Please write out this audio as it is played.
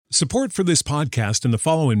Support for this podcast and the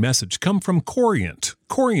following message come from Corient.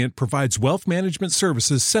 Corient provides wealth management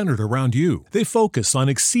services centered around you. They focus on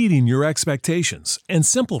exceeding your expectations and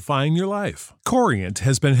simplifying your life. Corient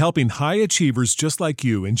has been helping high achievers just like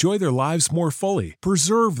you enjoy their lives more fully,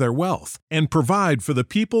 preserve their wealth, and provide for the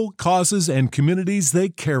people, causes, and communities they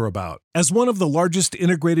care about. As one of the largest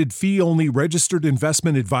integrated fee-only registered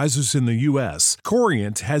investment advisors in the U.S.,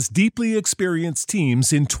 Corient has deeply experienced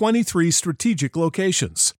teams in 23 strategic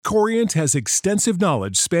locations. Corient has extensive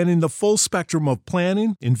knowledge spanning the full spectrum of planning,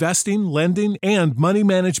 investing, lending, and money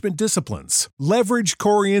management disciplines. Leverage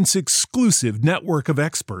Corient's exclusive network of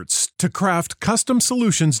experts to craft custom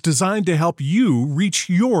solutions designed to help you reach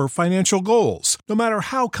your financial goals, no matter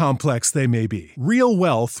how complex they may be. Real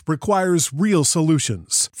wealth requires real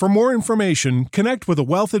solutions. For more information, connect with a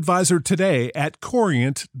wealth advisor today at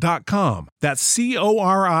Corient.com. That's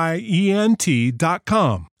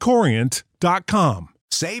Corient.com. Corient.com.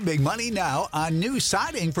 Save big money now on new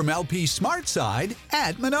siding from LP SmartSide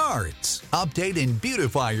at Menards. Update and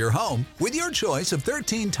beautify your home with your choice of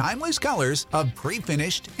 13 timeless colors of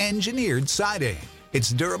pre-finished engineered siding. It's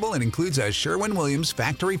durable and includes a Sherwin-Williams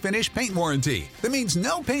factory finish paint warranty that means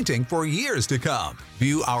no painting for years to come.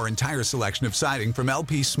 View our entire selection of siding from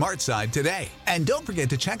LP SmartSide today. And don't forget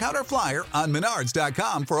to check out our flyer on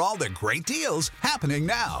Menards.com for all the great deals happening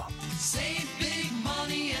now. Save big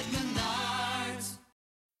money at Menards.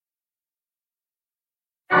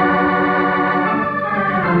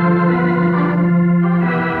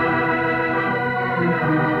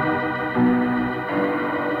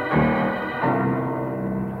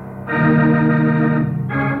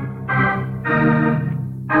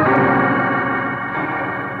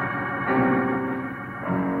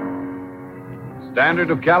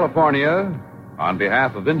 Standard of California, on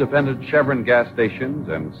behalf of independent Chevron gas stations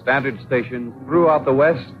and standard stations throughout the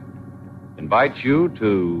West, invites you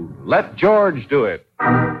to Let George Do It.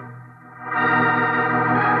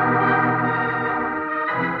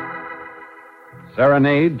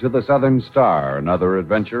 Serenade to the Southern Star, another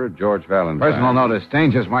adventure of George Valentine. Personal notice,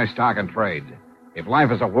 danger's my stock and trade. If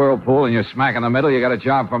life is a whirlpool and you're smack in the middle, you got a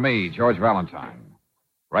job for me, George Valentine.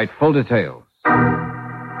 Write full details.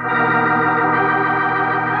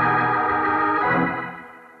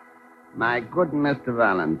 My good Mr.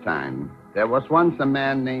 Valentine, there was once a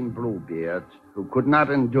man named Bluebeard who could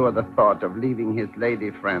not endure the thought of leaving his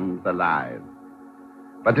lady friends alive.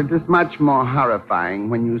 But it is much more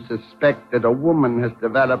horrifying when you suspect that a woman has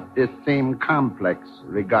developed this same complex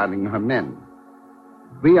regarding her men.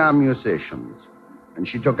 We are musicians, and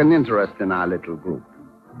she took an interest in our little group.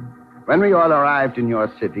 When we all arrived in your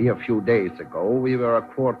city a few days ago, we were a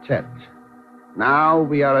quartet. Now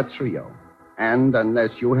we are a trio. And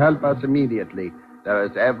unless you help us immediately, there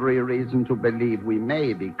is every reason to believe we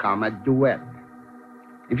may become a duet.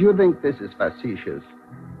 If you think this is facetious,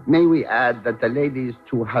 may we add that the lady's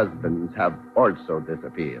two husbands have also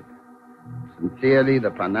disappeared. Sincerely,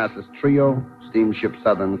 the Parnassus Trio, Steamship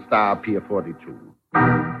Southern Star, Pier 42.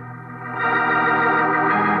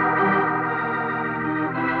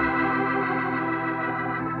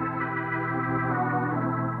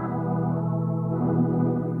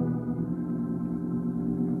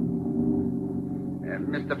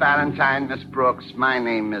 Mr. Valentine, Miss Brooks, my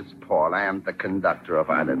name is Paul. I am the conductor of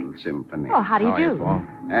our little symphony. Oh, how do you do? Paul?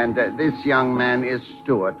 And this young man is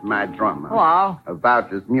Stuart, my drummer. Hello.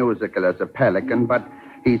 About as musical as a pelican, but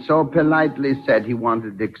he so politely said he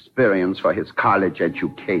wanted experience for his college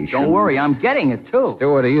education. Don't worry, I'm getting it, too.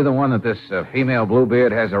 Stuart, are you the one that this female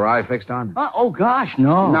Bluebeard has her eye fixed on? Oh, gosh,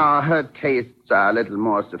 no. No, her tastes are a little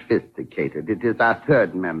more sophisticated. It is our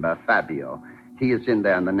third member, Fabio. He is in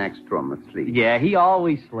there in the next room asleep. Yeah, he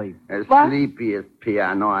always sleeps. Sleepiest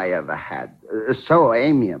piano I ever had. So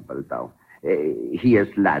amiable, though. He is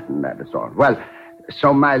Latin, that is all. Well,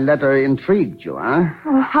 so my letter intrigued you, huh?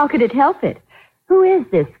 Oh, how could it help it? Who is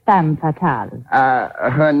this femme fatale?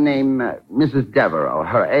 Her name, Mrs. Devereaux.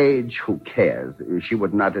 Her age, who cares? She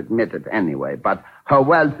would not admit it anyway, but her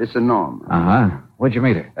wealth is enormous. Uh-huh. Where'd you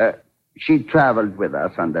meet her? She traveled with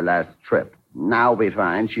us on the last trip. Now we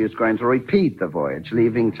find she is going to repeat the voyage,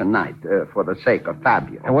 leaving tonight for the sake of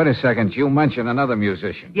Fabio. Now, wait a second. You mentioned another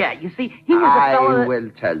musician. Yeah, you see, he was a fellow I will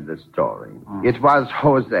tell the story. It was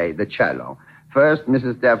Jose, the cello. First,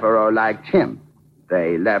 Mrs. Devereaux liked him.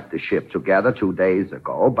 They left the ship together 2 days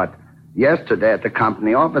ago, but yesterday at the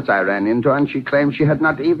company office I ran into her, and she claimed she had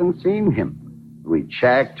not even seen him. We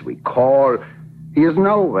checked, we called. He is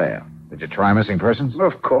nowhere. Did you try missing persons?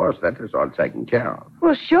 Of course, that is all taken care of.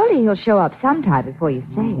 Well, surely he'll show up sometime before you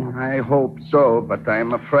sail. I hope so, but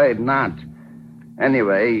I'm afraid not.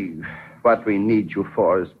 Anyway, what we need you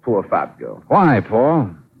for is poor Fabio. Why, Paul?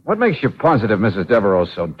 What makes you positive Mrs.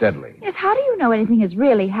 Devereaux's so deadly? Yes, how do you know anything has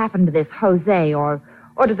really happened to this Jose or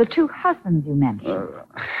to the two husbands you mentioned?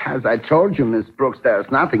 As I told you, Miss Brooks, there's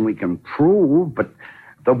nothing we can prove, but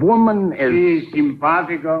the woman is... She's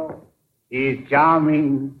simpatico. She's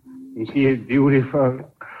charming. She is beautiful.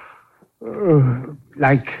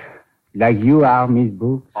 Like you are, Miss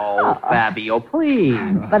Brooks. Oh, Fabio, please.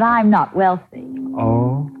 But I'm not wealthy.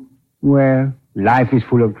 Oh, well, life is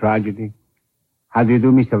full of tragedy. How do you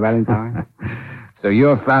do, Mr. Valentine? So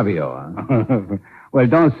you're Fabio, huh? Well,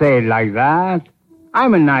 don't say it like that.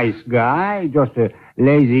 I'm a nice guy, just a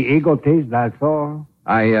lazy egotist, that's all.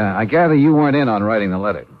 I gather you weren't in on writing the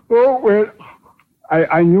letter. Oh, well,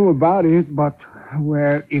 I knew about it, but,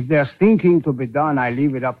 well, if there's thinking to be done, I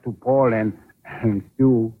leave it up to Paul and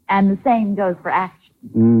Stu. And the same goes for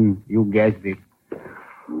action. You guessed it.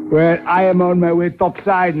 Well, I am on my way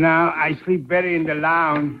topside now. I sleep better in the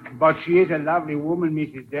lounge, but she is a lovely woman,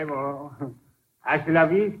 Mrs. Devereaux. Hasta la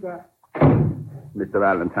vista. Mr.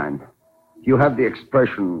 Valentine, you have the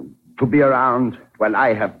expression, to be around, well,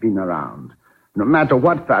 I have been around. No matter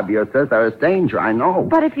what Fabio says, there is danger, I know.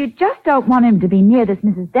 But if you just don't want him to be near this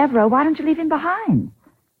Mrs. Devereaux, why don't you leave him behind?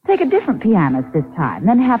 Take a different pianist this time,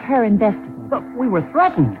 then have her investigate. But we were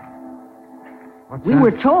threatened. We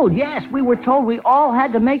were told we all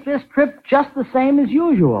had to make this trip just the same as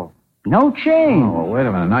usual. No change. Oh, well, wait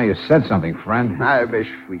a minute. Now you said something, friend. I wish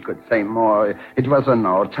we could say more. It was a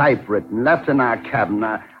note, typewritten, left in our cabin.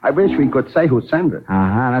 I wish we could say who sent it.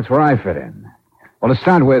 That's where I fit in. Well, to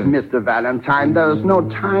start with... Mr. Valentine, there is no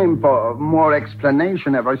time for more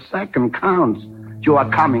explanation. Every second counts. You are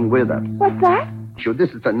coming with us. What's that? Sure,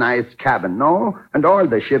 this is a nice cabin, no? And all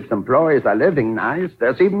the ship's employees are living nice.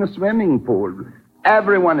 There's even a swimming pool.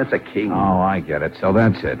 Everyone is a king. Oh, I get it. So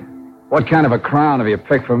that's it. What kind of a crown have you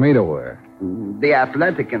picked for me to wear? The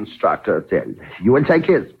athletic instructor said you will take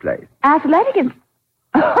his place. Athletic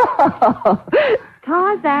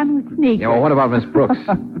Tarzan with sneakers. Yeah, well, what about Miss Brooks?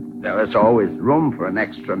 There is always room for an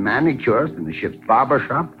extra manicurist in the ship's barber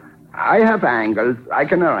shop. I have angles. I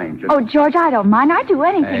can arrange it. Oh, George, I don't mind. I'd do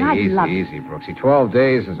anything. I'd love it. Easy, Brooksy. 12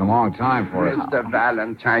 days is a long time for us. Mr.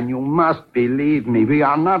 Valentine, you must believe me. We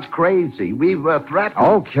are not crazy. We were threatened.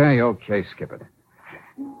 Okay, skip it.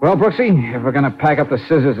 Well, Brooksy, if we're going to pack up the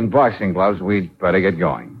scissors and boxing gloves, we'd better get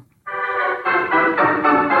going.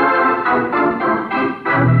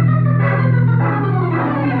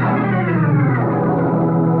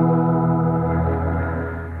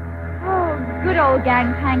 Good old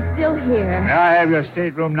gangplank still here. May I have your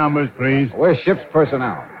stateroom numbers, please? Where's ship's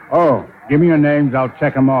personnel? Oh, give me your names. I'll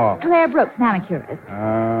check them off. Claire Brooks, manicurist.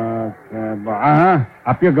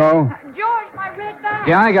 Up you go. George, my red bag.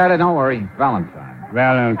 Yeah, I got it. Don't worry. Valentine.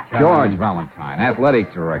 Valentine. George Valentine,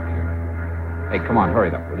 athletic director. Hey, come on, hurry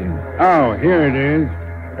up, will you? Oh, here it is.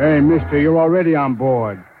 Hey, mister, you're already on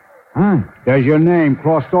board. Huh? There's your name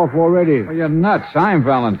crossed off already. Well, you're nuts. I'm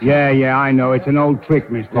Valentine. Yeah, I know. It's an old trick,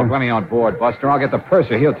 mister. Look, let me on board, Buster. I'll get the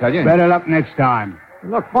purser. He'll tell you. Better luck next time.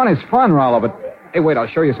 Look, fun is fun, Rollo, but... Hey, wait, I'll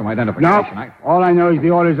show you some identification. No, all I know is the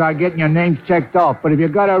orders are getting your names checked off. But if you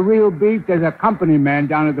got a real beef, there's a company man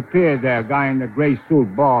down at the pier there, a guy in the gray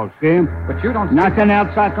suit, bald. See him? But you don't... Nothing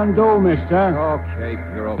else I can do, mister. Okay,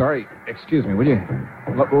 Bureau. Sorry, excuse me, will you?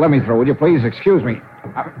 Let me through, will you, please? Excuse me.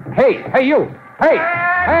 Hey, you! Hey!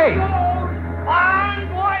 Bon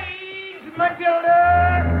voyage,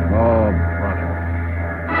 Matilda! Oh, brother.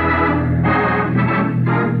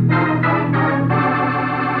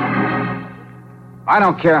 I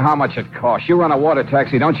don't care how much it costs. You run a water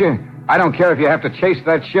taxi, don't you? I don't care if you have to chase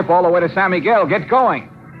that ship all the way to San Miguel. Get going.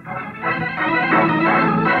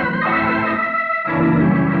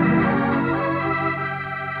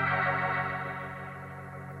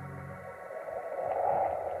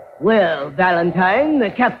 Well, Valentine,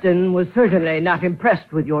 the captain was certainly not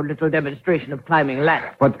impressed with your little demonstration of climbing a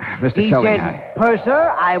ladder. But, Mr. He Kelly... said,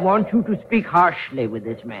 Purser, I want you to speak harshly with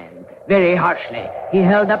this man. Very harshly. He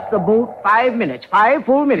held up the boat 5 minutes, 5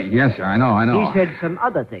 full minutes. Yes, sir, I know. He said some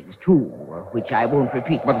other things, too, which I won't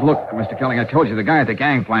repeat. But look, Mr. Kelly, I told you the guy at the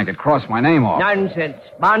gangplank had crossed my name off. Nonsense.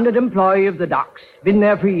 Bonded employee of the docks. Been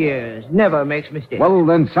there for years. Never makes mistakes. Well,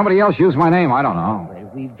 then somebody else used my name. I don't know.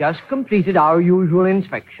 Well, we've just completed our usual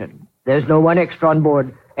inspection. There's no one extra on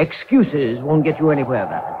board. Excuses won't get you anywhere,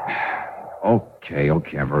 Valentine. Okay,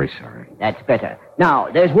 I'm very sorry. That's better. Now,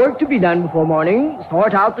 there's work to be done before morning.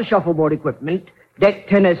 Sort out the shuffleboard equipment. Deck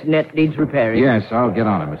tennis net needs repairing. Yes, I'll get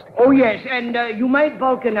on it, Mr. Kelly. Oh, yes, and you might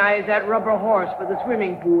vulcanize that rubber horse for the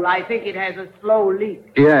swimming pool. I think it has a slow leak.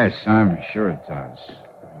 Yes, I'm sure it does.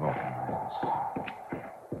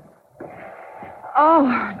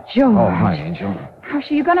 Oh, George. Oh, hi, Angel. Gosh,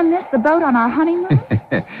 are you going to miss the boat on our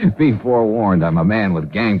honeymoon? Be forewarned, I'm a man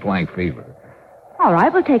with gangplank fever. All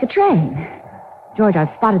right, we'll take a train. George, I've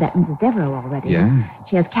spotted that Mrs. Devereaux already. Yeah?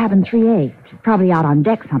 She has cabin 3A. She's probably out on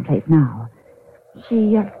deck someplace now.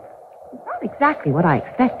 She's not exactly what I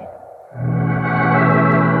expected.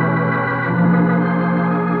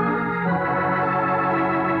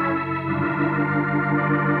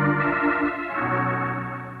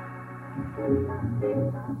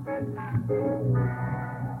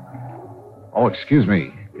 Oh, excuse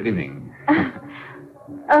me. Good evening.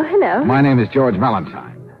 Oh, hello. My name is George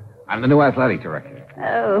Valentine. I'm the new athletic director.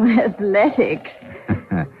 Oh, athletics.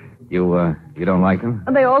 You don't like them?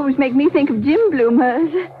 They always make me think of gym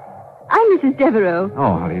bloomers. I'm Mrs. Devereaux.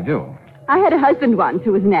 Oh, how do you do? I had a husband once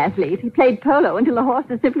who was an athlete. He played polo until the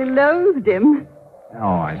horses simply loathed him.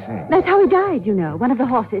 Oh, I see. That's how he died, you know. One of the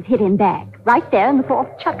horses hit him back, right there in the fourth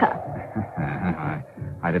chukker.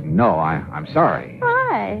 I didn't know. I'm sorry.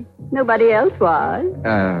 Why? Nobody else was.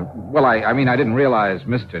 Well, I mean, I didn't realize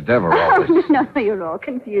Mr. Devereaux Oh, was... no, you're all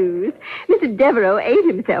confused. Mr. Devereaux ate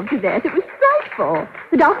himself to death. It was frightful.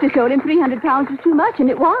 The doctor told him 300 pounds was too much, and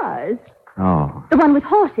it was. Oh. The one with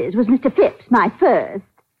horses was Mr. Phipps, my first.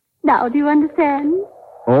 Now, do you understand?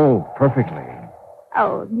 Oh, perfectly.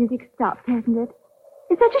 Oh, music stopped, hasn't it?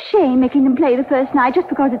 It's such a shame making them play the first night just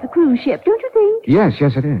because it's a cruise ship, don't you think? Yes,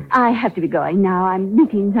 it is. I have to be going now. I'm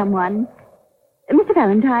meeting someone. Mr.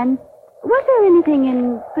 Valentine, was there anything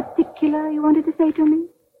in particular you wanted to say to me?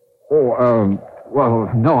 Oh,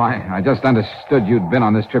 well, no, I just understood you'd been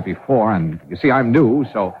on this trip before, and you see, I'm new,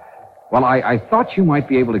 so... Well, I thought you might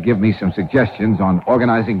be able to give me some suggestions on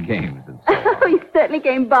organizing games and so on. Oh, you certainly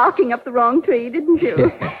came barking up the wrong tree, didn't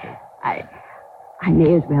you? I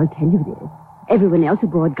may as well tell you this. Everyone else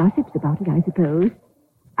aboard gossips about it, I suppose.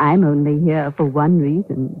 I'm only here for one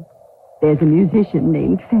reason. There's a musician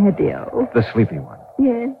named Fabio. The sleepy one.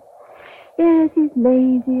 Yes. Yes, he's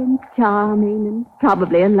lazy and charming and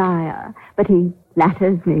probably a liar. But he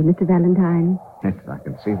flatters me, Mr. Valentine. Yes, I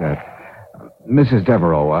can see that. Mrs.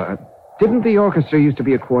 Devereaux, didn't the orchestra used to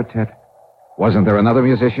be a quartet? Wasn't there another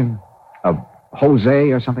musician? A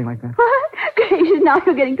Jose or something like that? What? Gracious, now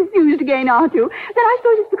you're getting confused again, aren't you? Then I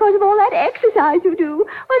suppose it's because of all that exercise you do.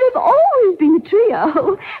 Well, they've always been a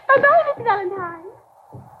trio. Bye-bye, Mr. Valentine.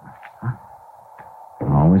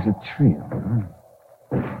 Always a trio, huh?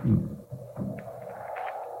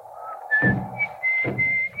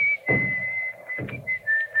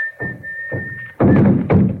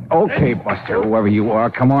 Okay, Buster, whoever you are,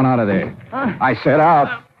 come on out of there. I said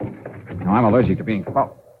out. Now, I'm allergic to being...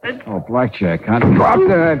 Oh, Blackjack, huh? Drop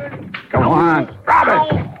that. Come on. Drop it.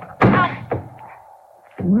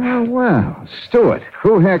 Well, Stewart,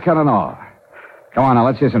 crew haircut and all. Come on, now,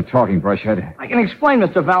 let's hear some talking, brushhead. I can explain,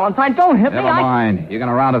 Mr. Valentine. Don't hit Never me. mind. You're going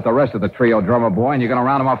to round up the rest of the trio, drummer boy, and you're going to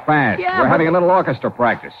round them up fast. Yeah, We're but- having a little orchestra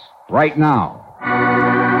practice. Right now.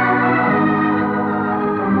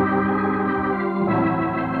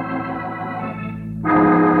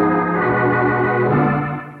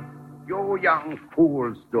 You young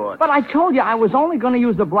fool, Stuart. But I told you I was only going to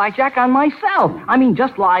use the blackjack on myself. I mean,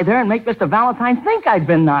 just lie there and make Mr. Valentine think I'd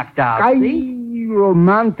been knocked out. See?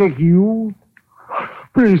 Romantic you.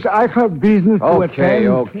 Please, I have business to attend.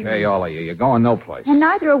 Okay, all of you. You're going no place. And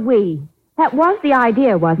neither are we. That was the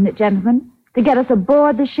idea, wasn't it, gentlemen? To get us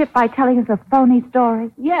aboard the ship by telling us a phony story.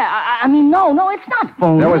 Yeah, I mean, no, it's not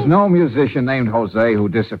phony. There was no musician named Jose who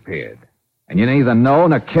disappeared. And you neither know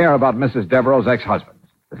nor care about Mrs. Devereaux's ex-husband.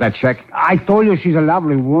 Does that check? I told you she's a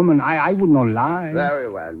lovely woman. I would not lie.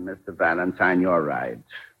 Very well, Mr. Valentine, you're right.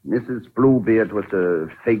 Mrs. Bluebeard was a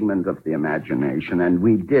figment of the imagination, and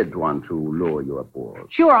we did want to lure you aboard.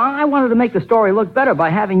 Sure, I wanted to make the story look better by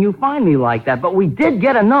having you find me like that, but we did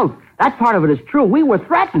get a note. That part of it is true. We were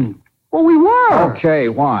threatened. Well, we were. Okay,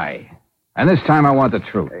 why? And this time I want the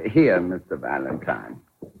truth. Here, Mr. Valentine.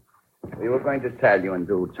 We were going to tell you in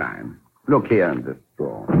due time. Look here in this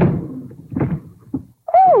drawer.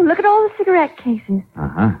 Oh, look at all the cigarette cases.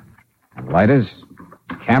 Uh-huh. Lighters,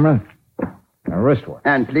 camera, a wristwatch.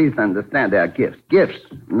 And please understand, they are gifts. Gifts,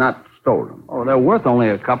 not stolen. Oh, they're worth only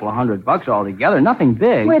a couple of $100 altogether. Nothing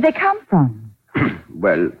big. Where'd they come from?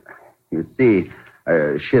 Well, you see,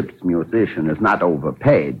 a ship's musician is not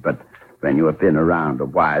overpaid, but when you have been around a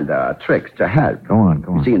while, there are tricks to help. Go on.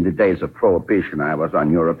 You see, in the days of Prohibition, I was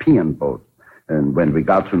on European boats. And when we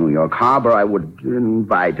got to New York Harbor, I would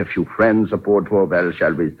invite a few friends aboard for, well,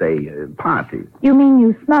 shall we say, parties. You mean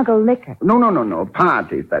you smuggle liquor? No,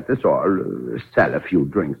 parties, that is all. Sell a few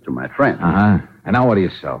drinks to my friends. Uh-huh. And now what do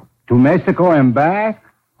you sell? To Mexico and back?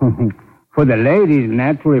 For the ladies,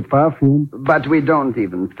 naturally perfume. But we don't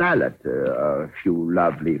even sell it. A few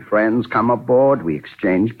lovely friends come aboard. We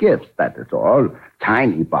exchange gifts. That is all.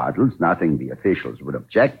 Tiny bottles, nothing the officials would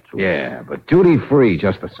object to. Yeah, but duty-free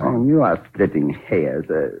just the same. Oh, you are splitting hairs.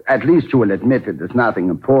 At least you will admit it is nothing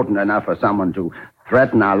important enough for someone to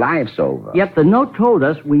threaten our lives over. Yet the note told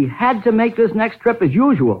us we had to make this next trip as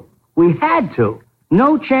usual. We had to.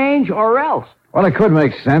 No change or else. Well, it could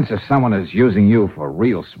make sense if someone is using you for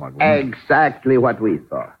real smuggling. Exactly what we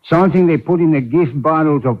thought. Something they put in the gift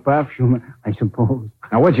bottles of perfume, I suppose.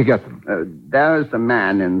 Now, where'd you get them? There's a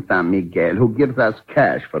man in San Miguel who gives us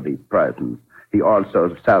cash for these presents. He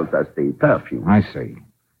also sells us the perfume. I see.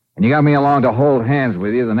 And you got me along to hold hands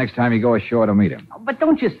with you the next time you go ashore to meet him. But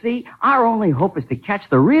don't you see, our only hope is to catch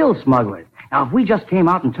the real smugglers. Now, if we just came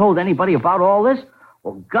out and told anybody about all this,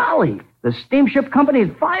 well, golly, the steamship company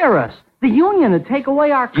would fire us. The union would take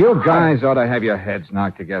away our cars. You guys ought to have your heads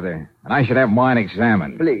knocked together. And I should have mine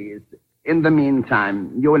examined. Please, in the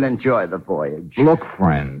meantime, you will enjoy the voyage. Look,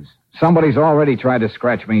 friends, somebody's already tried to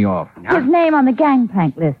scratch me off. His name on the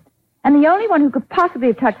gangplank list. And the only one who could possibly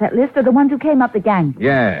have touched that list are the ones who came up the gang.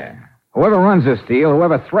 Yeah. Whoever runs this deal,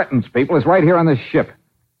 whoever threatens people, is right here on this ship.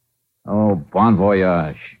 Oh, bon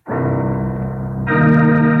voyage.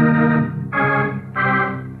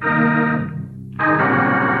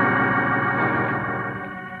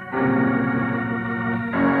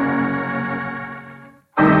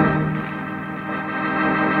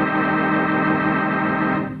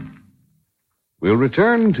 We'll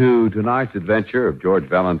return to tonight's adventure of George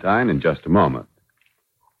Valentine in just a moment.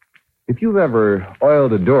 If you've ever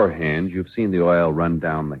oiled a door hinge, you've seen the oil run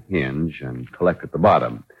down the hinge and collect at the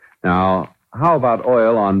bottom. Now, how about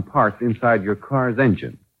oil on parts inside your car's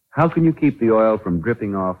engine? How can you keep the oil from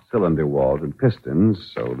dripping off cylinder walls and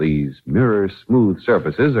pistons so these mirror-smooth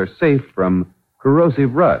surfaces are safe from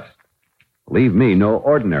corrosive rust? Believe me, no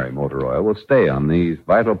ordinary motor oil will stay on these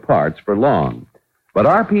vital parts for long. But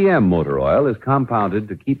RPM motor oil is compounded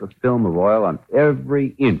to keep a film of oil on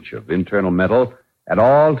every inch of internal metal at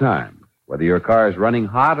all times. Whether your car is running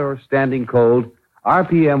hot or standing cold,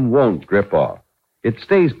 RPM won't drip off. It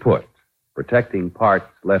stays put, protecting parts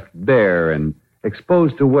left bare and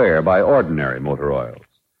exposed to wear by ordinary motor oils.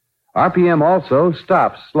 RPM also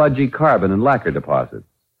stops sludgy carbon and lacquer deposits,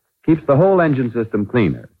 keeps the whole engine system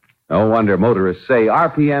cleaner. No wonder motorists say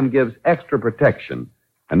RPM gives extra protection.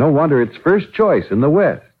 And no wonder it's first choice in the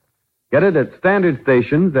West. Get it at standard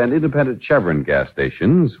stations and independent Chevron gas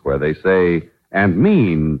stations where they say and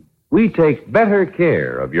mean, we take better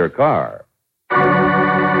care of your car.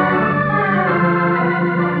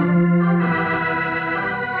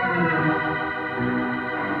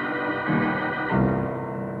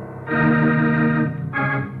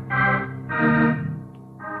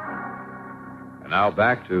 And now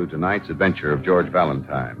back to tonight's adventure of George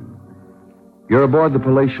Valentine. You're aboard the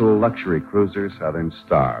palatial luxury cruiser Southern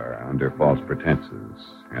Star under false pretenses,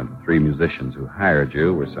 and the three musicians who hired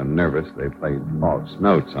you were so nervous they played false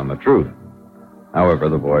notes on the truth. However,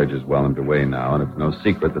 the voyage is well underway now, and it's no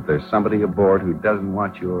secret that there's somebody aboard who doesn't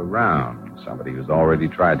want you around, somebody who's already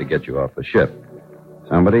tried to get you off the ship,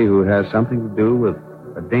 somebody who has something to do with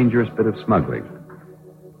a dangerous bit of smuggling.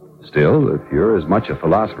 Still, if you're as much a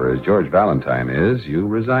philosopher as George Valentine is, you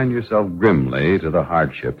resign yourself grimly to the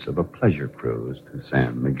hardships of a pleasure cruise to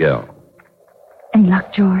San Miguel. Any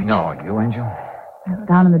luck, George? No, you, Angel? Well,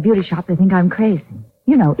 down in the beauty shop, they think I'm crazy.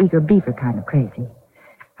 You know, eager beaver kind of crazy.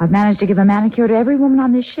 I've managed to give a manicure to every woman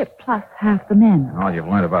on this ship, plus half the men. All you've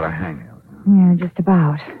learned about a hangnail. Yeah, just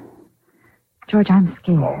about. George, I'm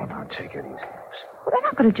scared. Oh, now take it easy. Well, they're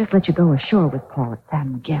not going to just let you go ashore with Paul at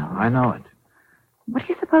San Miguel. I know it. What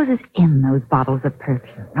do you suppose is in those bottles of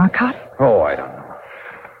perfume? Narcotics? Oh, I don't know.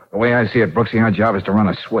 The way I see it, Brooksy, our job is to run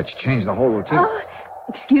a switch, change the whole routine. Oh,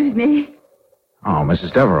 excuse me. Oh,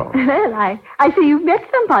 Mrs. Devereaux. Well, I see you've met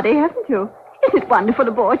somebody, haven't you? Isn't it wonderful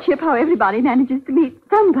aboard ship how everybody manages to meet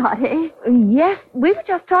somebody? Yes, we were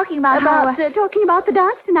just talking about talking about the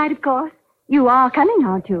dance tonight, of course. You are coming,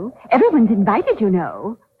 aren't you? Everyone's invited, you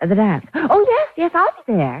know. The dance. Oh, yes, I'll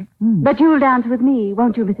be there. But you'll dance with me,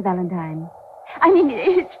 won't you, Mr. Valentine? I mean,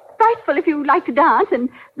 it's frightful if you like to dance and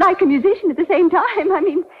like a musician at the same time. I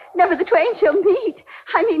mean, never the twain shall meet.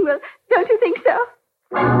 I mean, well, don't you think so?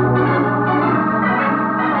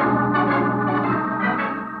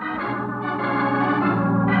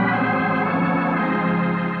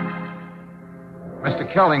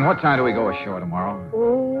 Mr. Kelling, what time do we go ashore tomorrow?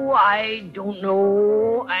 Oh, I don't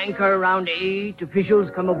know. Anchor around 8.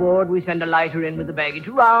 Officials come aboard. We send a lighter in with the baggage.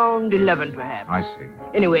 Around 11, perhaps. I see.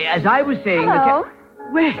 Anyway, as I was saying... Hello.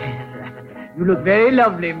 Well, You look very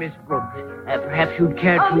lovely, Miss Brooks. Perhaps you'd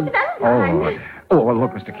care to... Mr. Valentine. Oh,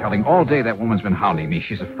 look, Mr. Kelly, all day that woman's been hounding me.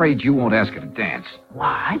 She's afraid you won't ask her to dance.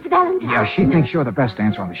 Why? Mr. Valentine. Yeah, she thinks you're the best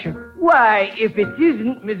dancer on the ship. Why, if it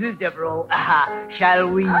isn't Mrs. Devereaux, shall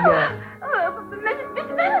we... Mr. Valentine.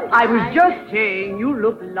 I was just saying, you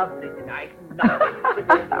look lovely tonight.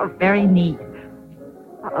 Lovely. Very neat.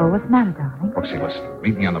 Uh-oh, what's the matter, darling? Brooksy, listen.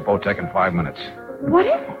 Meet me on the boat deck in 5 minutes. What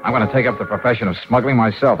is it? I'm going to take up the profession of smuggling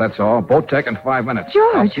myself, that's all. Boat deck in 5 minutes.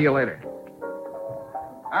 George. I'll see you later.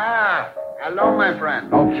 Ah, hello, my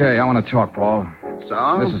friend. Okay, I want to talk, Paul.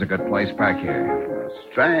 So? This is a good place back here.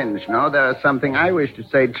 Strange, no? There is something I wish to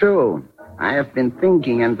say, too. I have been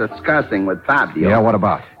thinking and discussing with Fabio. Yeah, what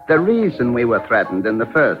about? The reason we were threatened in the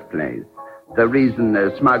first place. The reason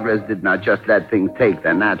the smugglers did not just let things take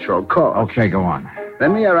their natural course. Okay, go on.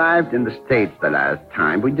 When we arrived in the States the last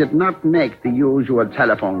time, we did not make the usual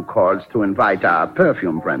telephone calls to invite our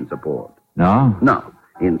perfume friends aboard. No? No.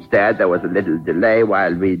 Instead, there was a little delay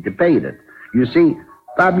while we debated. You see,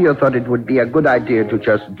 Fabio thought it would be a good idea to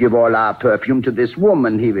just give all our perfume to this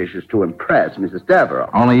woman he wishes to impress, Mrs. Devereaux.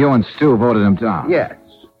 Only you and Stu voted him down. Yes,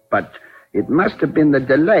 but it must have been the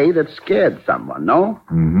delay that scared someone, no?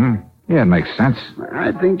 Mm-hmm. Yeah, it makes sense.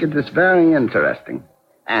 I think it is very interesting.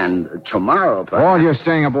 And tomorrow, Paul, you're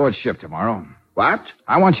staying aboard ship tomorrow. What?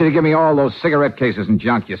 I want you to give me all those cigarette cases and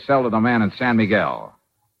junk you sell to the man in San Miguel.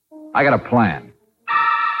 I got a plan.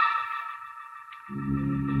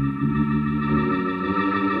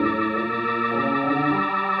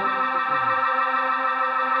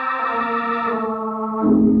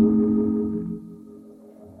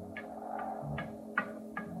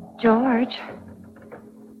 George.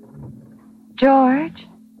 George.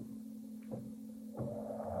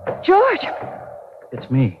 George! It's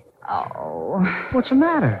me. Oh. What's the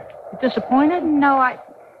matter? You disappointed? No,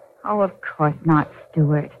 Oh, of course not,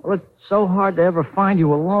 Stuart. Well, it's so hard to ever find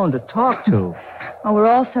you alone to talk to. Oh, we're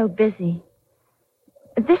all so busy.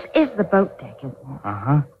 This is the boat deck, isn't it?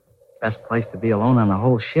 Uh-huh. Best place to be alone on the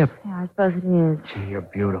whole ship. Yeah, I suppose it is. Gee, you're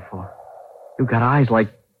beautiful. You've got eyes like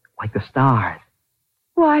the stars.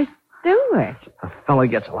 Why, Stuart? A fella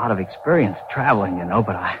gets a lot of experience traveling, you know,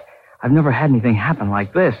 but I've never had anything happen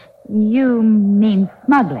like this. You mean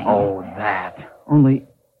smuggling? Oh, that. Only,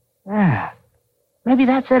 yeah. Maybe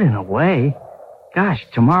that's it in a way. Gosh,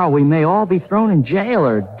 tomorrow we may all be thrown in jail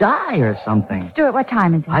or die or something. Stuart, what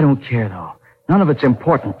time is it? I don't care, though. None of it's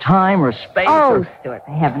important. Time or space Oh, Stuart,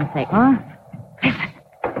 for heaven's sake. Huh?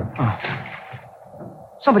 Oh.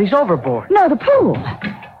 Somebody's overboard. No, the pool.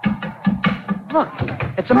 Look,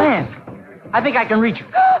 it's a man. I think I can reach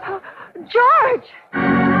him. George!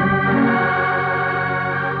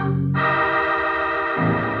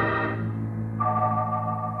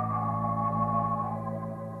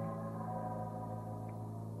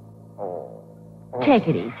 Take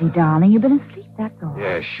it easy, darling. You've been asleep, that's all.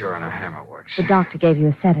 Yeah, sure, and a hammer works. The doctor gave you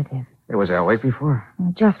a sedative. Hey, was I awake before?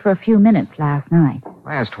 Just for a few minutes last night.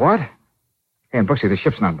 Last what? Hey, and Brooksy, the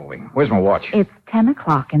ship's not moving. Where's my watch? It's 10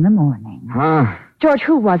 o'clock in the morning. Huh? George,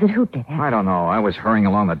 who was it? Who did it? I don't know. I was hurrying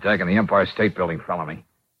along the deck and the Empire State Building fell on me.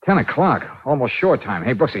 10 o'clock. Almost shore time.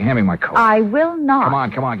 Hey, Brooksy, hand me my coat. I will not.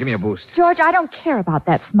 Come on. Give me a boost. George, I don't care about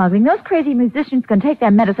that smuggling. Those crazy musicians can take their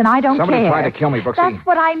medicine. I don't Somebody care. tried to kill me, Brooksy. That's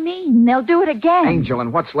what I mean. They'll do it again. Angel,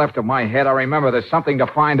 and what's left of my head, I remember there's something to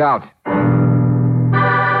find out.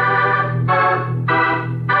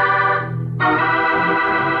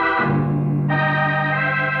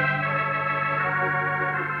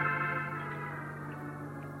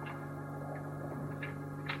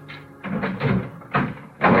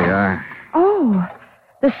 Oh,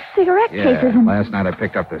 the cigarette cases and... Last night I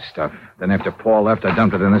picked up this stuff. Then after Paul left, I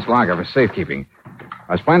dumped it in this locker for safekeeping.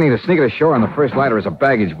 I was planning to sneak it ashore on the first lighter as a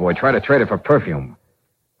baggage boy, try to trade it for perfume.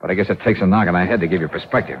 But I guess it takes a knock on the head to give you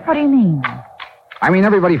perspective. What do you mean? I mean,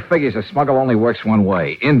 everybody figures a smuggle only works one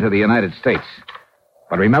way, into the United States.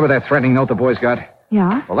 But remember that threatening note the boys got?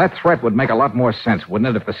 Yeah? Well, that threat would make a lot more sense,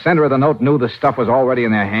 wouldn't it, if the sender of the note knew the stuff was already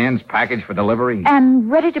in their hands, packaged for delivery? And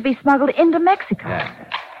ready to be smuggled into Mexico. Yeah.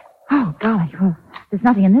 Oh, golly. Well, there's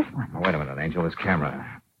nothing in this one. Oh, wait a minute, Angel. This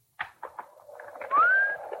camera.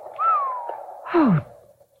 Oh,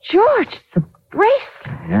 George, it's a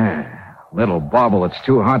bracelet. Yeah. Little bauble that's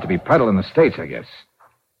too hot to be peddled in the States, I guess.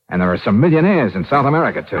 And there are some millionaires in South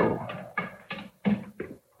America, too.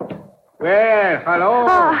 Well,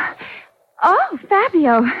 hello. Oh,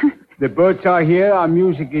 Fabio. The boats are here. Our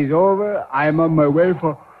music is over. I'm on my way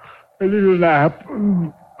for a little nap.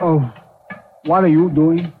 Oh, what are you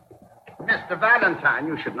doing? Mr. Valentine,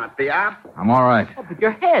 you should not be up. I'm all right. Oh, but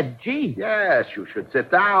your head, gee. Yes, you should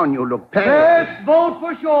sit down. You look pale. First boat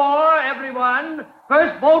for shore, everyone.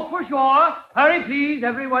 First boat for shore. Hurry, please,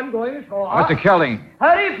 everyone going ashore. Mr. Kelling.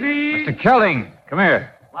 Hurry, please. Mr. Kelling, come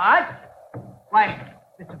here. What? Why,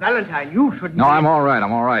 Mr. Valentine, you shouldn't... No, I'm all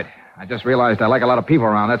right. I just realized I like a lot of people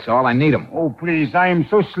around, that's all. I need them. Oh, please, I am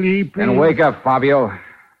so sleepy. Then wake up, Fabio.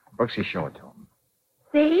 Brooksy, show it to him.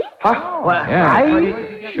 See? Huh? Well,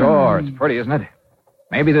 Yeah. Sure, it's pretty, isn't it?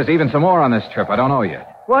 Maybe there's even some more on this trip. I don't know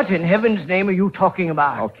yet. What in heaven's name are you talking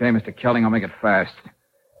about? Okay, Mr. Kelling, I'll make it fast.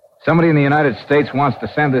 Somebody in the United States wants to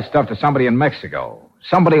send this stuff to somebody in Mexico.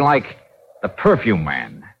 Somebody like the perfume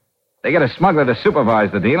man. They get a smuggler to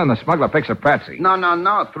supervise the deal, and the smuggler picks a patsy. No.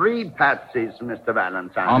 3 patsies, Mr.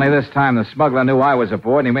 Valentine. Only this time the smuggler knew I was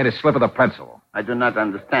aboard, and he made a slip of the pencil. I do not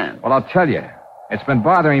understand. Well, I'll tell you. It's been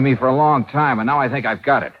bothering me for a long time, and now I think I've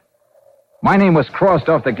got it. My name was crossed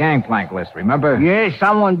off the gangplank list, remember? Yes,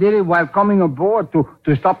 someone did it while coming aboard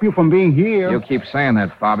to stop you from being here. You keep saying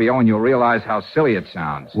that, Fabio, and you'll realize how silly it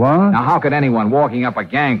sounds. What? Now, how could anyone walking up a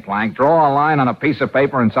gangplank draw a line on a piece of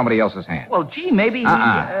paper in somebody else's hand? Well, gee, maybe he...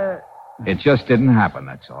 It just didn't happen,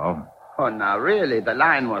 that's all. Oh, now, really, the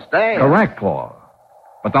line was there. Correct, Paul.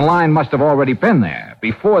 But the line must have already been there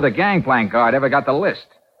before the gangplank guard ever got the list.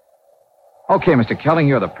 Okay, Mr. Kelling,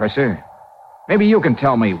 you're the purser. Maybe you can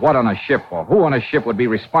tell me what on a ship or who on a ship would be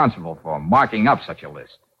responsible for marking up such a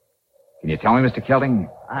list. Can you tell me, Mr. Kelling?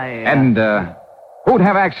 And who'd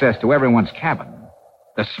have access to everyone's cabin?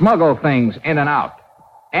 To smuggle things in and out.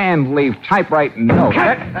 And leave typewriting notes. Look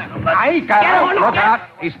out.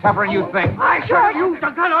 He's tougher than you think. I should have used the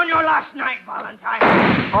gun on you last night, Valentine.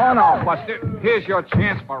 Oh, no, Buster. Here's your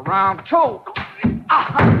chance for round 2.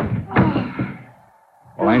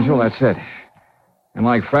 Well, Angel, that's it. And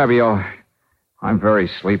like Fabio, I'm very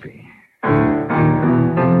sleepy.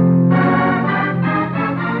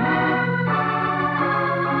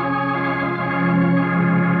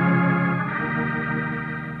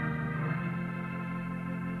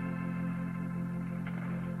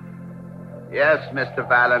 Yes, Mr.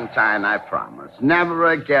 Valentine, I promise.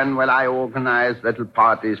 Never again will I organize little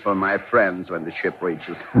parties for my friends when the ship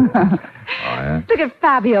reaches. Oh, yeah? Look at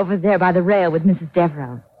Fabio over there by the rail with Mrs.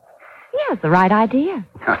 Devereaux. He has the right idea.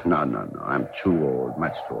 No. I'm too old,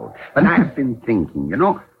 much too old. But I've been thinking,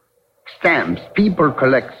 stamps. People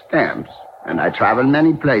collect stamps. And I travel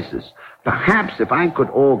many places. Perhaps if I could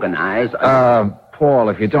organize... Paul,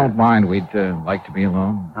 if you don't mind, we'd like to be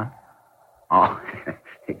alone. Huh? Oh,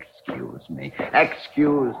 excuse me.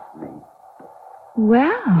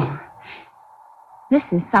 Well, this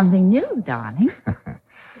is something new, darling.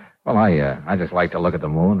 Well, I just like to look at the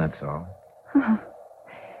moon, that's all.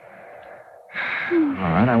 All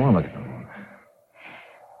right, I won't look at the moon.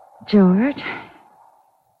 George,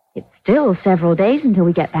 it's still several days until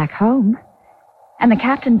we get back home. And the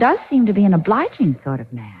captain does seem to be an obliging sort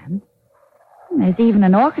of man. There's even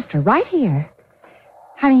an orchestra right here.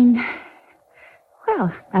 I mean,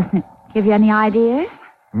 well, doesn't it give you any ideas?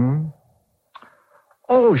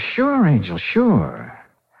 Oh, sure, Angel, sure.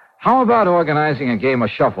 How about organizing a game of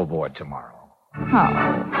shuffleboard tomorrow?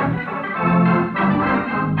 Oh.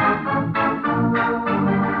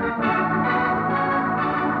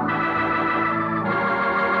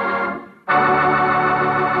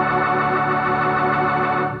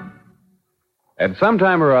 At some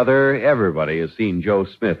time or other, everybody has seen Joe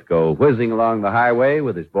Smith go whizzing along the highway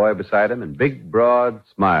with his boy beside him and big, broad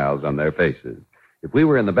smiles on their faces. If we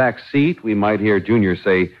were in the back seat, we might hear Junior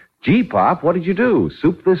say, "Gee, Pop, what did you do?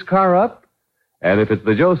 Soup this car up?" And if it's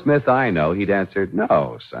the Joe Smith I know, he'd answer,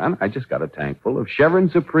 "No, son, I just got a tank full of Chevron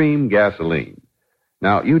Supreme gasoline."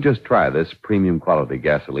 Now, you just try this premium quality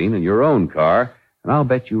gasoline in your own car, and I'll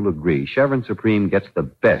bet you'll agree Chevron Supreme gets the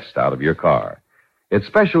best out of your car. It's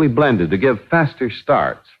specially blended to give faster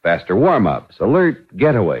starts, faster warm-ups, alert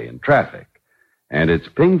getaway in traffic. And its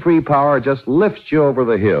ping-free power just lifts you over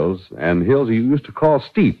the hills, and hills you used to call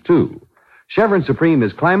steep, too. Chevron Supreme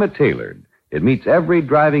is climate-tailored. It meets every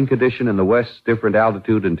driving condition in the West's different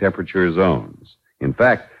altitude and temperature zones. In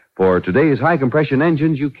fact, for today's high-compression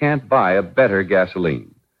engines, you can't buy a better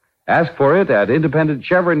gasoline. Ask for it at independent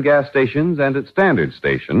Chevron gas stations and at standard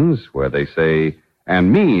stations, where they say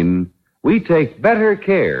and mean, "We take better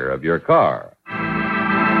care of your car."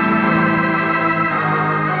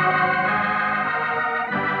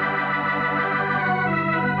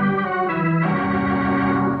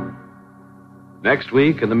 Next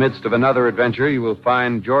week, in the midst of another adventure, you will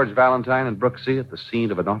find George Valentine and Brooksy at the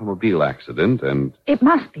scene of an automobile accident, and... It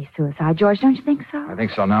must be suicide, George, don't you think so? I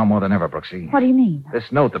think so now more than ever, Brooksy. What do you mean?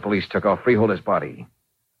 This note the police took off Freeholder's body.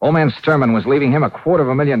 Old man Sturman was leaving him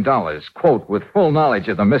 $250,000, quote, with full knowledge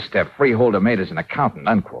of the misstep Freeholder made as an accountant,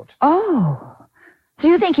 unquote. Oh. So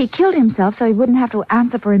you think he killed himself so he wouldn't have to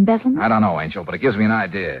answer for embezzlement? I don't know, Angel, but it gives me an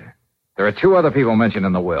idea. There are 2 other people mentioned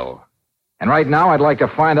in the will. And right now, I'd like to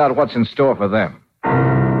find out what's in store for them.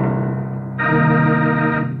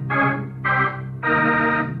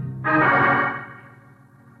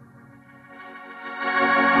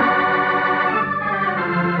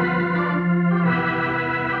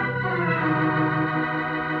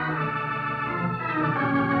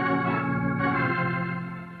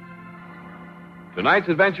 Tonight's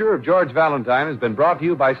adventure of George Valentine has been brought to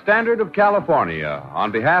you by Standard of California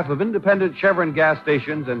on behalf of independent Chevron gas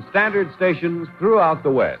stations and Standard stations throughout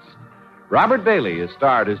the West. Robert Bailey is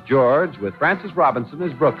starred as George with Francis Robinson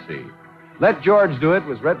as Brooksy. Let George Do It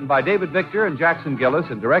was written by David Victor and Jackson Gillis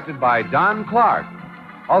and directed by Don Clark.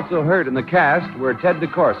 Also heard in the cast were Ted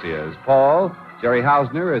DeCorsia as Paul, Jerry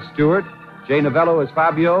Hausner as Stuart, Jay Novello as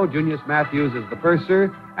Fabio, Junius Matthews as the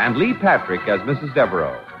purser, and Lee Patrick as Mrs.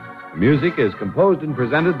 Devereaux. The music is composed and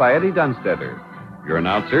presented by Eddie Dunstetter. Your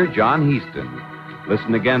announcer, John Heaston.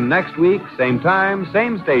 Listen again next week, same time,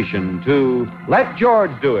 same station, to Let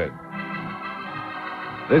George Do It.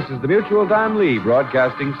 This is the Mutual Don Lee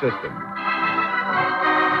Broadcasting System.